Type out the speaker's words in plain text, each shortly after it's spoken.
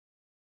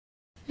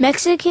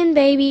Mexican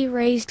baby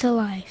raised to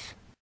life.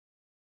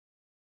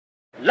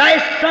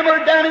 Last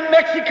summer down in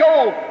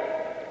Mexico,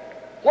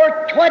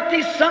 where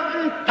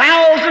 20-something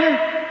thousand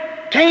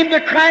came to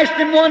Christ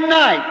in one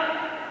night.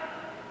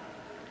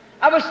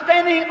 I was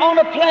standing on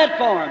a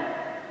platform,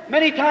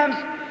 many times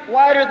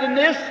wider than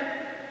this,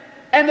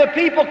 and the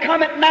people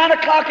come at 9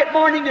 o'clock at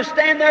morning to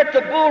stand there at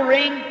the bull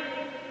ring,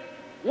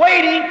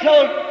 waiting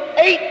till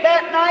 8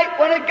 that night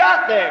when it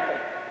got there.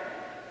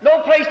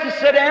 No place to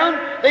sit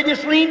down. They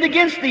just leaned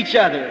against each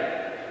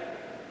other.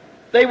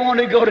 They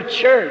wanted to go to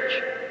church.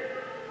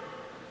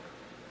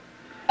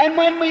 And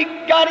when we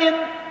got in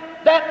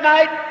that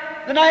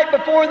night, the night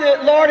before the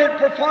Lord had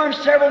performed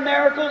several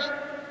miracles,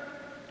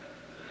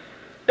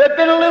 there'd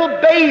been a little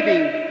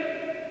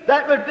baby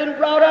that had been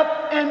brought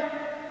up, and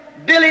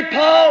Billy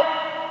Paul,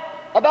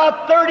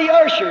 about 30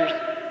 ushers,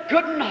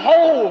 couldn't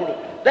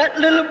hold that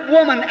little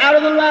woman out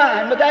of the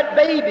line with that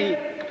baby.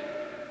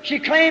 She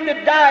claimed to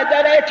died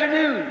that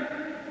afternoon.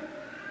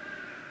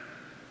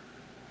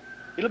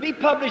 It'll be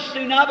published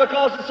soon now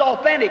because it's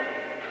authentic.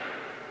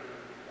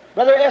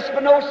 Brother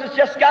Espinoza's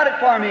just got it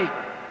for me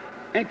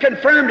and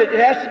confirmed it. It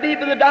has to be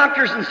for the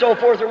doctors and so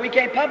forth, or we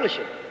can't publish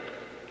it.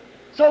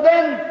 So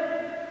then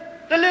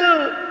the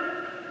little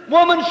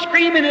woman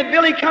screaming, and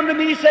Billy come to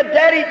me, he said,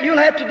 "Daddy, you'll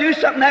have to do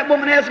something. That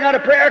woman hasn't got a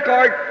prayer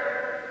card."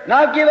 And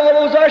I'll give all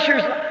those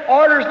ushers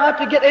orders not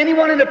to get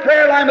anyone in the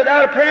prayer line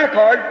without a prayer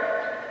card.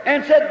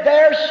 And said,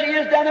 there she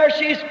is down there.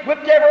 She's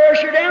whipped every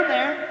usher down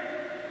there.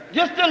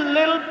 Just a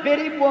little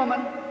bitty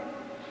woman,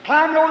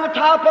 climbing over the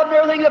top of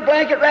everything, a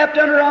blanket wrapped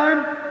under her arm.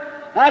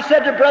 And I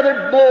said to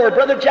Brother Moore,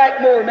 Brother Jack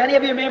Moore, many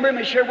of you remember him,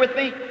 he's sure with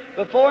me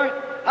before.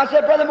 I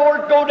said, Brother Moore,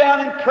 go down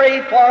and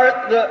pray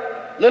for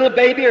the little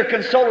baby or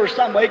console her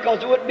some way,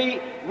 because it wouldn't be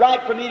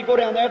right for me to go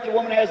down there if the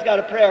woman has got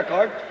a prayer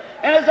card.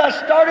 And as I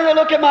started to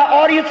look at my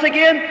audience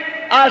again,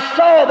 I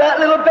saw that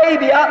little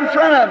baby out in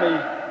front of me.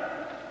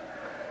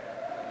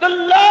 The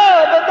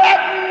love of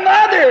that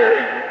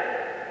mother.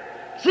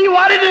 See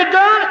what it had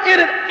done?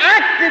 It had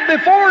acted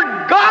before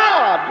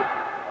God.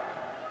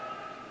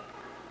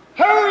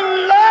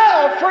 Her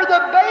love for the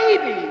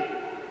baby.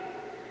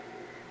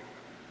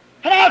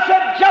 And I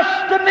said,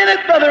 just a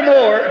minute, Brother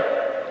Moore.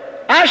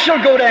 I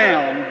shall go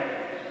down.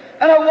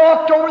 And I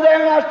walked over there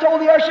and I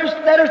told the ushers,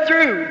 let her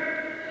through.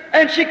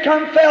 And she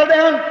fell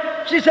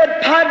down. She said,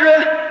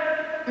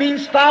 Padre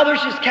means father.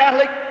 She's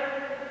Catholic.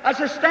 I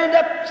said, stand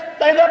up,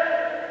 stand up.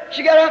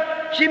 She got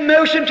up, she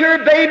motioned to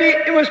her baby.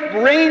 It was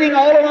raining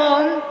all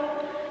along.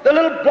 The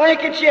little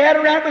blanket she had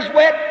around was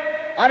wet.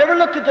 I never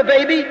looked at the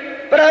baby,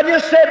 but I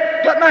just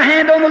said, put my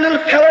hand on the little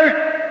feller,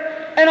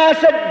 and I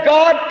said,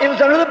 God, it was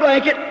under the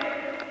blanket,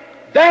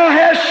 thou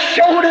hast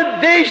showed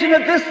a vision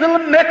of this little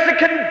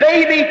Mexican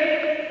baby.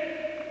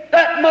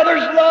 That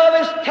mother's love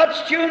has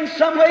touched you in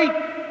some way.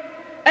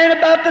 And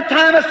about the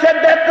time I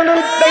said that, the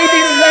little baby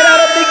let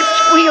out a big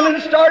squeal and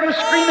started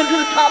screaming to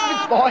the top of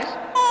its voice.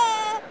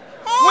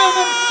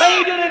 Women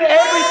fainted and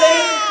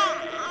everything.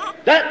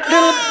 That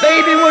little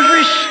baby was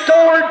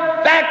restored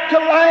back to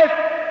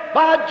life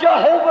by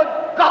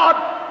Jehovah God,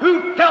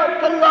 who felt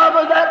the love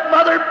of that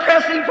mother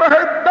pressing for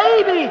her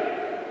baby.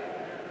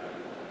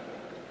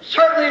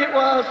 Certainly it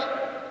was.